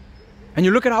 And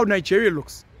you look at how Nigeria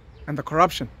looks and the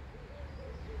corruption.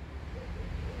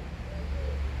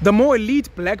 The more elite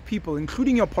black people,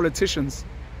 including your politicians,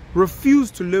 refuse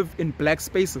to live in black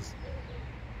spaces,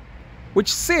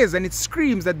 which says and it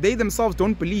screams that they themselves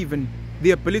don't believe in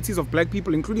the abilities of black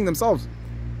people, including themselves.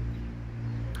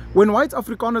 When white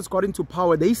Afrikaners got into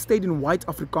power, they stayed in white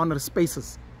Afrikaner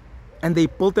spaces and they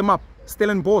built them up.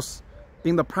 Stellenbosch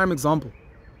being the prime example.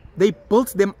 They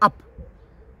built them up.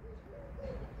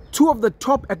 Two of the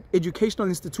top educational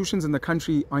institutions in the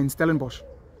country are in Stellenbosch.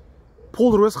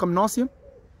 Paul Roos Gymnasium,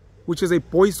 which is a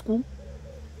boys' school.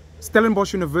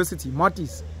 Stellenbosch University,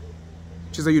 Maties,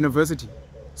 which is a university.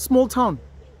 Small town.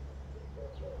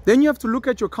 Then you have to look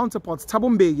at your counterparts,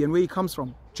 Thabo Mbeki and where he comes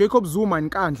from. Jacob Zuma in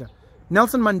Kandla.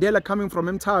 Nelson Mandela coming from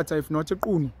Mthatha, if not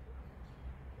Equnu.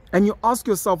 And you ask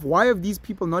yourself, why have these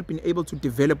people not been able to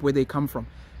develop where they come from?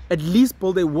 At least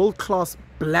build a world-class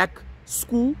black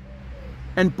school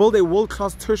and build a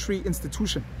world-class tertiary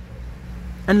institution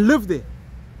and live there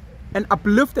and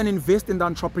uplift and invest in the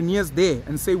entrepreneurs there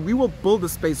and say, we will build a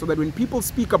space so that when people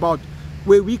speak about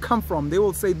where we come from, they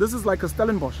will say, this is like a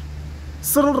Stellenbosch.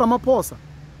 Cyril Ramaphosa,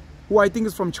 who I think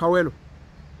is from Chawelo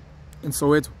in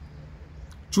Soweto.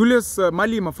 Julius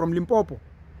Malema from Limpopo,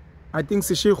 I think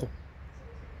Seshego.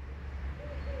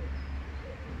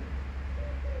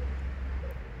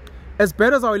 As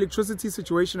bad as our electricity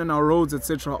situation and our roads,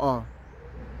 etc. are,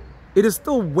 it is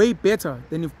still way better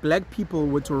than if black people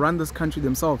were to run this country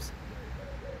themselves.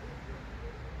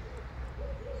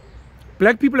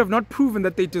 Black people have not proven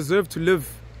that they deserve to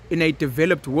live in a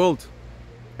developed world,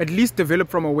 at least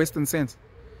developed from a Western sense.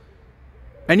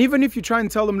 And even if you try and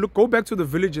tell them, look, go back to the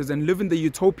villages and live in the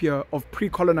utopia of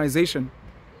pre-colonization,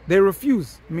 they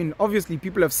refuse. I mean, obviously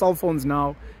people have cell phones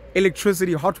now,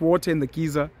 electricity, hot water in the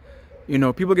geyser. You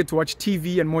know, people get to watch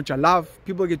TV and mocha love.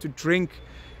 People get to drink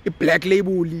a black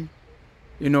label. You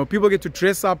know, people get to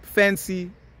dress up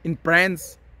fancy in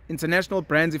brands, international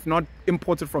brands, if not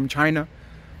imported from China.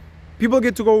 People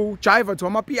get to go jive to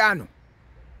a piano.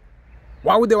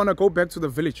 Why would they want to go back to the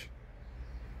village?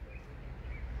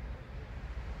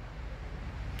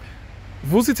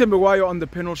 Vusi Thembekwayo on the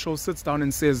panel show sits down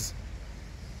and says,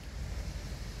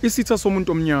 Isitha somuntu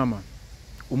omnyama,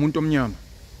 umuntu omnyama.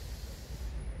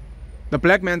 The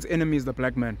black man's enemy is the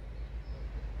black man.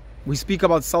 We speak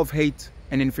about self-hate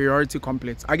and inferiority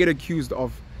complex. I get accused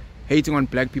of hating on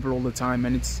black people all the time,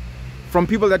 and it's from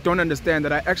people that don't understand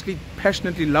that I actually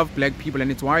passionately love black people,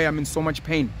 and it's why I'm in so much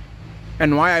pain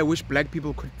and why I wish black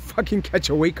people could fucking catch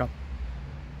a wake up.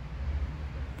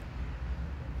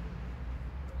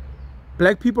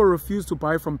 Black people refuse to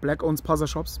buy from black-owned spaza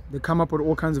shops. They come up with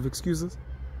all kinds of excuses.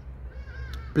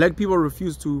 Black people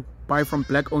refuse to buy from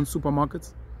black-owned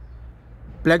supermarkets.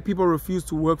 Black people refuse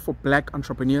to work for black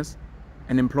entrepreneurs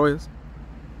and employers.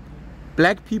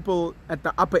 Black people at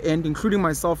the upper end, including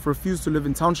myself, refuse to live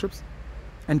in townships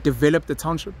and develop the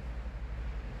township.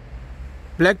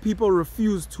 Black people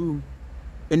refuse to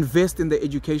invest in the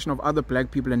education of other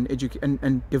black people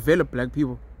and develop black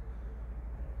people.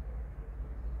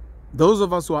 Those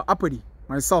of us who are uppity,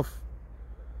 myself,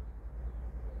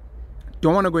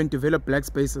 don't want to go and develop black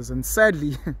spaces. And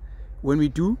sadly, when we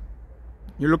do,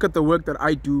 you look at the work that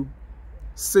I do,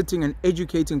 sitting and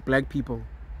educating black people.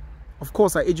 Of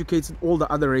course, I educated all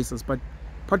the other races, but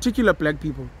particular black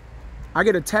people, I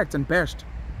get attacked and bashed.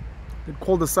 Get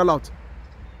called a sellout,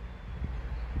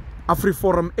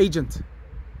 AfriForum agent,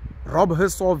 Rob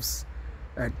Hersov's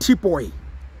T-boy.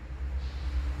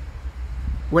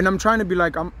 When I'm trying to be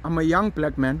like, I'm a young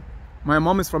black man. My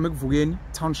mom is from Ekvugeni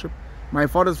Township. My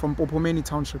father's from Popomeni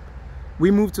Township.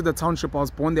 We moved to the township. I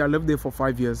was born there. I lived there for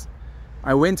 5 years.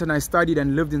 I went and I studied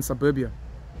and lived in suburbia.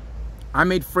 I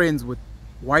made friends with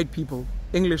white people,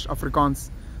 English, Afrikaans,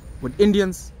 with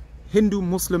Indians, Hindu,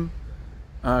 Muslim,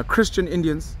 Christian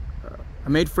Indians. I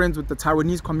made friends with the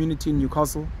Taiwanese community in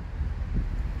Newcastle.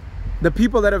 The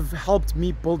people that have helped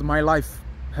me build my life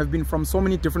have been from so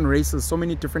many different races, so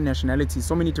many different nationalities,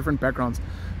 so many different backgrounds.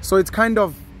 So it's kind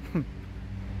of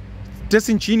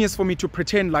disingenuous for me to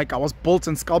pretend like I was built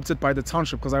and sculpted by the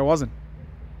township, because I wasn't.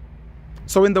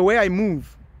 So in the way I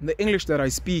move, in the English that I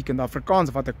speak, and the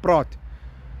Afrikaans wat ek praat,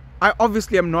 I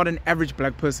obviously am not an average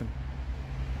black person.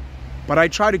 But I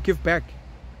try to give back.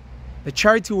 The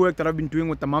charity work that I've been doing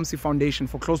with the Mamsi Foundation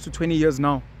for close to 20 years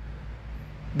now.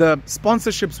 The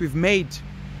sponsorships we've made,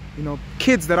 you know,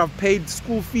 kids that I've paid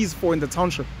school fees for in the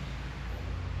township.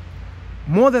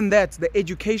 More than that, the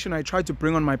education I try to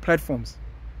bring on my platforms.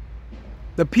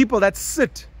 The people that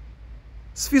sit,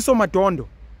 Sfiso Madondo,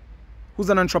 who's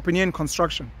an entrepreneur in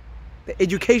construction. The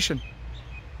education.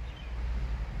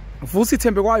 Vusi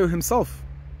Thembekwayo himself.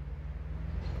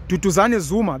 Duduzane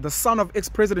Zuma, the son of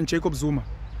ex-President Jacob Zuma.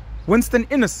 Winston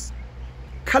Innes,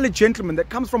 colored gentleman that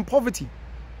comes from poverty.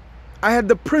 I had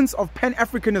the prince of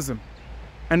Pan-Africanism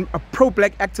and a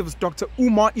pro-black activist, Dr.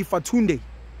 Umar Ifatunde.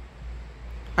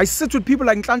 I sit with people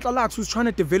like Nhlanhla Lux, who's trying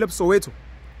to develop Soweto.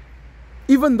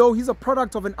 Even though he's a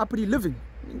product of an uppity living.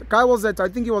 The guy was at, I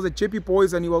think he was at JP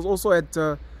Boys, and he was also at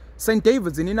St.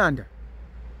 David's in Inanda.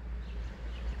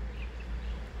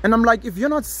 And I'm like, if you're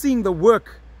not seeing the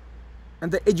work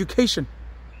and the education,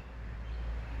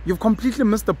 you've completely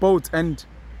missed the boat, and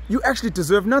you actually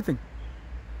deserve nothing.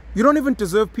 You don't even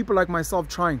deserve people like myself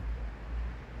trying.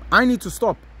 I need to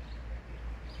stop.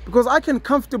 Because I can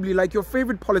comfortably, like your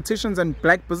favorite politicians and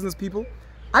black business people,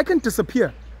 I can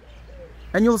disappear.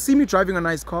 And you'll see me driving a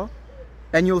nice car.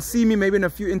 And you'll see me maybe in a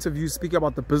few interviews speak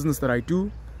about the business that I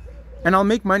do. And I'll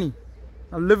make money.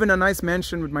 I'll live in a nice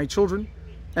mansion with my children.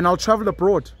 And I'll travel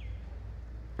abroad.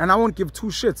 And I won't give two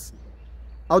shits.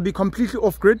 I'll be completely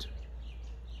off-grid.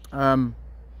 And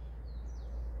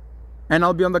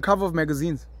I'll be on the cover of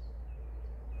magazines.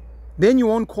 Then you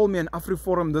won't call me an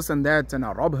AfriForum this and that, and a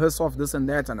Rob Hersoff this and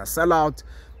that, and a sellout,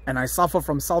 and I suffer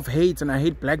from self-hate, and I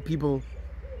hate black people.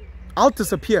 I'll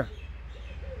disappear.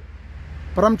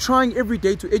 But I'm trying every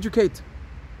day to educate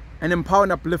and empower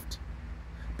and uplift.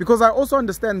 Because I also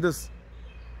understand this.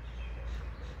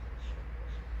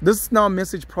 This is now a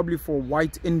message probably for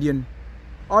white, Indian,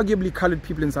 arguably colored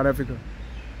people in South Africa.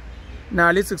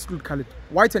 Now let's exclude colored,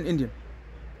 white and Indian.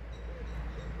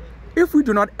 If we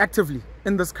do not actively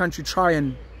in this country try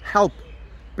and help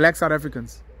black South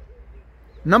Africans,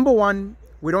 number one,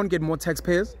 we don't get more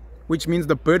taxpayers, which means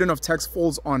the burden of tax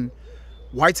falls on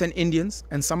whites and Indians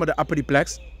and some of the uppity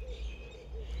blacks.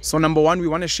 So number one, we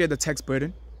want to share the tax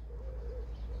burden.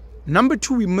 Number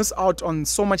two, we miss out on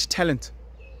so much talent,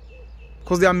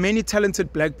 because there are many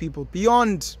talented black people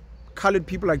beyond colored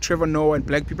people like Trevor Noah and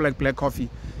black people like Black Coffee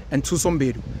and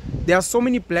Tusombedu. There are so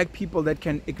many black people that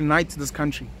can ignite this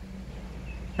country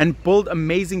and build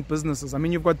amazing businesses. I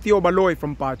mean, you've got Theo Baloy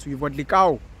from Patu, you've got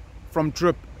Likao from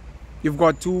Drip, you've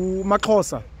got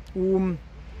Maxhosa, Ubanu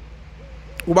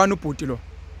Putilo.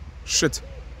 Shit.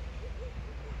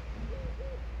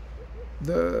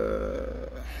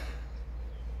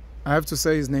 I have to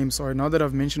say his name, sorry, now that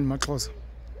I've mentioned Maxhosa.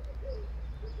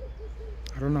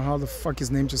 I don't know how the fuck his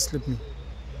name just slipped me.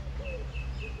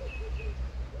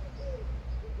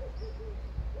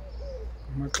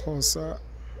 Maxhosa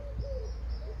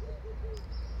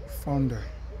founder.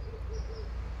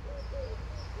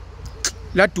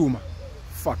 Latuma.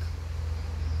 Fuck.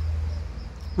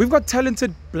 We've got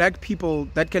talented black people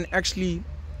that can actually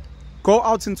go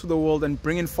out into the world and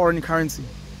bring in foreign currency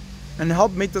and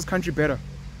help make this country better.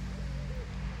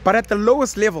 But at the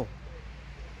lowest level,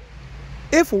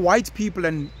 if white people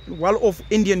and well-off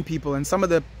Indian people and some of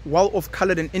the well-off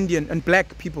colored and Indian and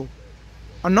black people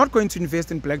are not going to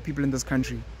invest in black people in this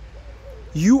country,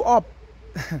 you are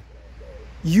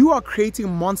creating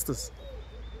monsters.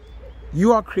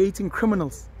 You are creating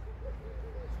criminals.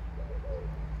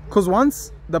 Because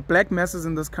once the black masses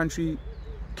in this country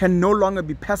can no longer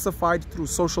be pacified through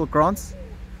social grants,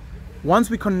 once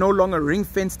we can no longer ring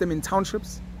fence them in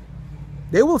townships,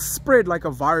 they will spread like a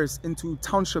virus into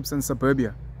townships and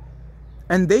suburbia.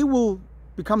 And they will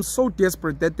become so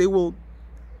desperate that they will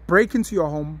break into your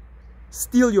home,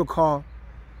 steal your car,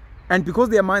 and because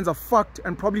their minds are fucked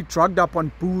and probably drugged up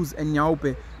on booze and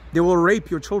nyaupe, they will rape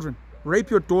your children, rape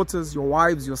your daughters, your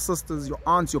wives, your sisters, your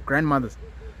aunts, your grandmothers.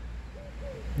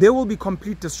 There will be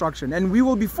complete destruction, and we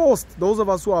will be forced, those of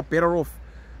us who are better off,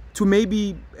 to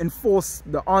maybe enforce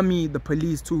the army, the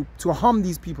police, to harm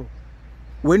these people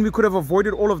when we could have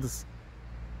avoided all of this.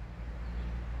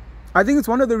 I think it's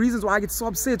one of the reasons why I get so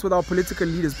upset with our political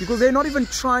leaders, because they're not even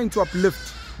trying to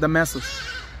uplift the masses.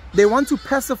 They want to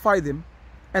pacify them,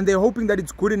 and they're hoping that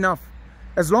it's good enough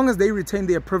as long as they retain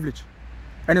their privilege,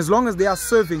 and as long as they are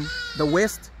serving the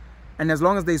West, and as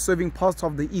long as they're serving parts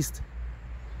of the East.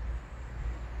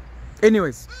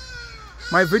 Anyways,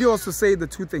 my video was to say the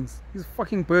two things. These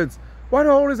fucking birds. Why do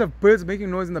I always have birds making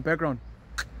noise in the background?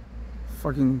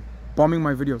 Fucking bombing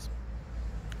my videos.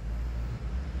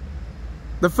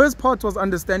 The first part was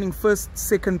understanding first,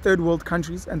 second, third world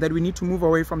countries, and that we need to move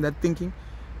away from that thinking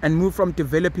and move from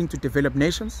developing to developed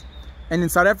nations. And in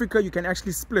South Africa, you can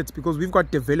actually split, because we've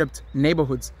got developed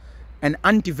neighborhoods and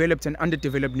undeveloped and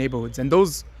underdeveloped neighborhoods. And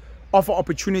those offer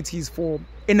opportunities for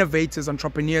innovators,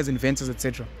 entrepreneurs, inventors,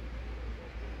 etc.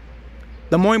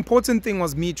 The more important thing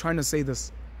was me trying to say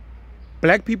this.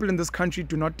 Black people in this country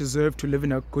do not deserve to live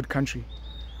in a good country.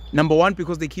 Number one,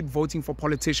 because they keep voting for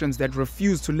politicians that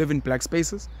refuse to live in black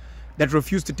spaces, that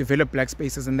refuse to develop black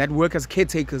spaces, and that work as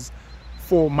caretakers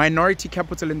for minority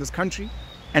capital in this country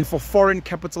and for foreign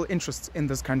capital interests in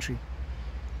this country.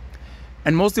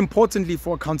 And most importantly,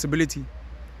 for accountability.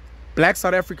 Black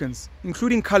South Africans,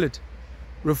 including colored,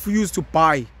 refuse to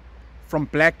buy from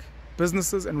black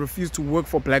businesses and refuse to work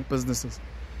for black businesses.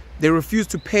 They refuse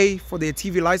to pay for their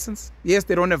TV license. Yes,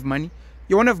 they don't have money.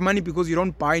 You don't have money because you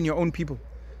don't buy in your own people.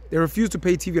 They refuse to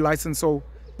pay TV license, so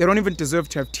they don't even deserve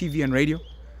to have TV and radio.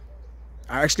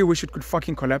 I actually wish it could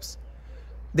fucking collapse.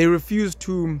 They refuse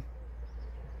to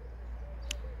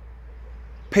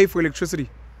pay for electricity,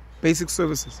 basic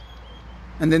services.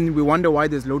 And then we wonder why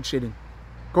there's load shedding.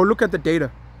 Go look at the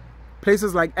data.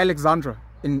 Places like Alexandra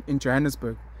in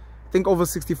Johannesburg, I think over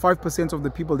 65% of the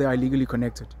people there are illegally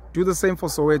connected. Do the same for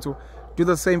Soweto. Do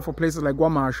the same for places like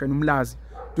Guamasha and Umlazi.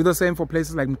 Do the same for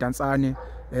places like Mtansane,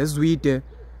 Zwide,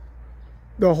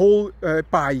 the whole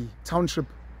Pai township.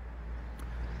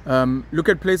 Look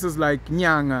at places like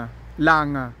Nyanga,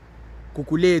 Langa,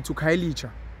 Kukuletu,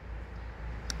 Kailicha.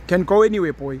 Can go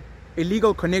anywhere, boy.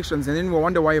 Illegal connections, and then we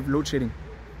wonder why we have load shedding.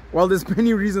 Well, there's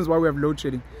many reasons why we have load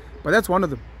shedding, but that's one of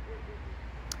them.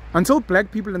 Until black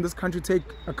people in this country take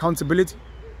accountability,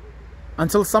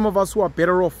 until some of us who are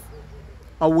better off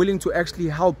are willing to actually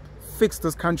help fix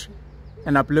this country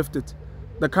and uplift it,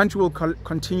 the country will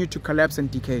continue to collapse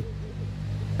and decay.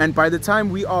 And by the time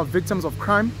we are victims of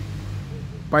crime,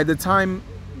 by the time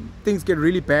things get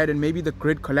really bad and maybe the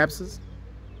grid collapses,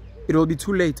 it will be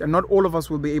too late, and not all of us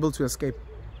will be able to escape.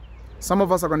 Some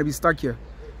of us are going to be stuck here,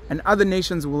 and other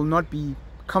nations will not be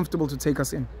comfortable to take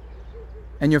us in.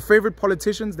 And your favorite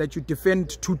politicians that you defend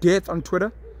to death on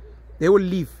Twitter, they will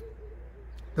leave.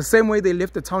 The same way they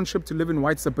left the township to live in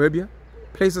white suburbia,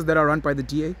 places that are run by the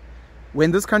DA.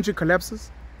 When this country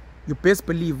collapses, you best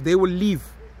believe they will leave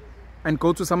and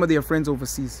go to some of their friends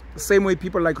overseas. The same way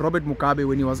people like Robert Mugabe,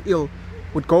 when he was ill,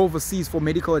 would go overseas for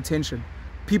medical attention.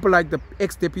 People like the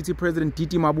ex-deputy president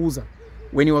Diti Mabuza,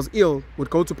 when he was ill,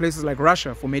 would go to places like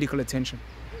Russia for medical attention.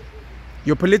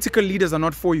 Your political leaders are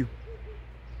not for you.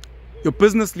 Your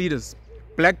business leaders,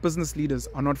 black business leaders,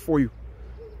 are not for you.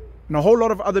 And a whole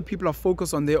lot of other people are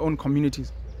focused on their own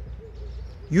communities.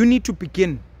 You need to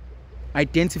begin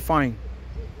identifying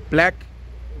black,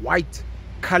 white,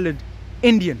 colored,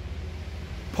 Indian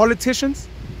politicians,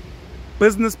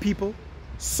 business people,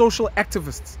 social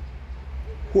activists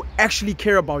who actually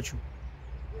care about you,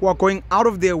 who are going out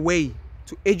of their way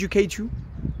to educate you,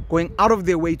 going out of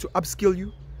their way to upskill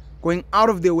you, going out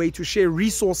of their way to share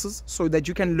resources so that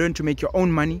you can learn to make your own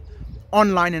money,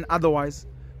 online and otherwise,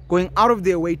 going out of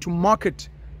their way to market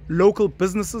local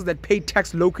businesses that pay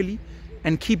tax locally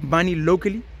and keep money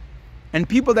locally, and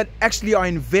people that actually are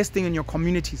investing in your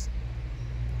communities,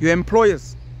 your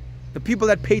employers, the people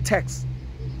that pay tax,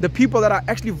 the people that are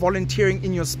actually volunteering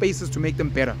in your spaces to make them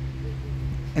better.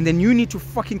 And then you need to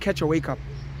fucking catch a wake up.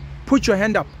 Put your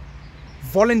hand up.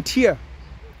 Volunteer.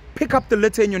 Pick up the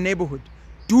litter in your neighborhood.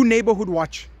 Do neighborhood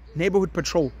watch, neighborhood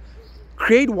patrol.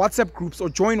 Create WhatsApp groups or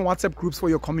join WhatsApp groups for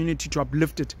your community to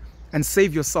uplift it and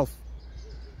save yourself.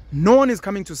 No one is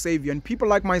coming to save you. And people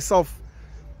like myself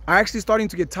are actually starting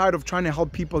to get tired of trying to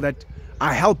help people that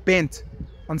are hell-bent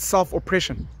on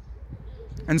self-oppression.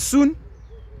 And soon,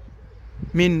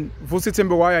 I mean, Vusi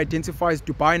Tembewai identifies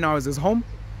Dubai now as his home.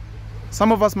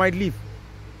 Some of us might leave.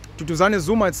 Tutuzane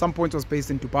Zuma at some point was based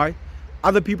in Dubai.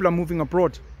 Other people are moving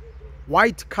abroad.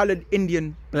 White, colored,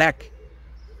 Indian, black.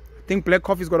 I think Black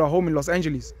Coffee's got a home in Los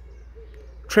Angeles.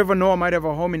 Trevor Noah might have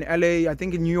a home in LA, I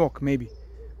think in New York, maybe.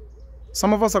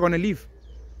 Some of us are going to leave.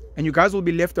 And you guys will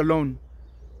be left alone.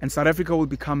 And South Africa will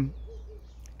become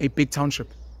a big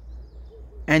township.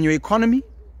 And your economy,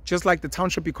 just like the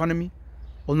township economy,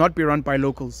 will not be run by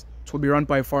locals. It will be run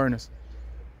by foreigners.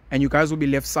 and you guys will be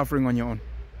left suffering on your own.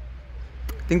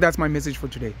 I think that's my message for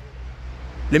today.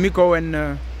 Let me go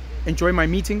and enjoy my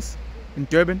meetings in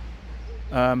Durban.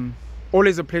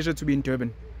 Always a pleasure to be in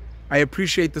Durban. I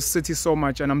appreciate the city so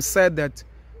much, and I'm sad that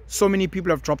so many people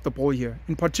have dropped the ball here,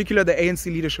 in particular the ANC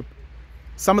leadership.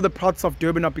 Some of the parts of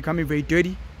Durban are becoming very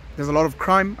dirty. There's a lot of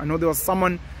crime. I know there was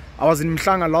someone, I was in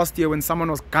Mhlanga last year when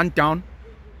someone was gunned down,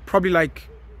 probably like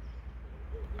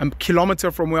a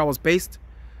kilometer from where I was based.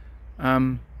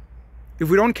 If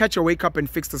we don't catch a wake up and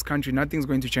fix this country, nothing's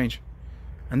going to change.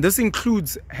 And this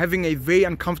includes having a very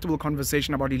uncomfortable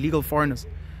conversation about illegal foreigners,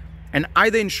 and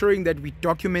either ensuring that we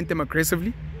document them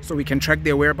aggressively so we can track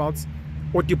their whereabouts,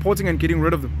 or deporting and getting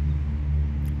rid of them.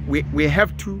 We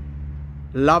have to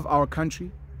love our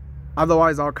country,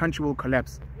 otherwise our country will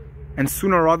collapse. And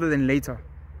sooner rather than later,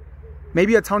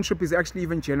 maybe a township is actually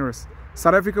even generous,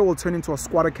 South Africa will turn into a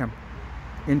squatter camp,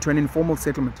 into an informal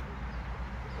settlement.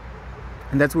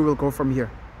 And that's where we'll go from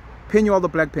here. Pen you all the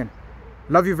black pen.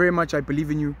 Love you very much. I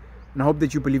believe in you, and I hope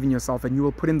that you believe in yourself and you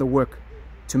will put in the work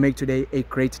to make today a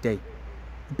great day.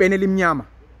 Pen elimnyama,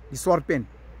 iswar pen.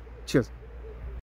 Cheers.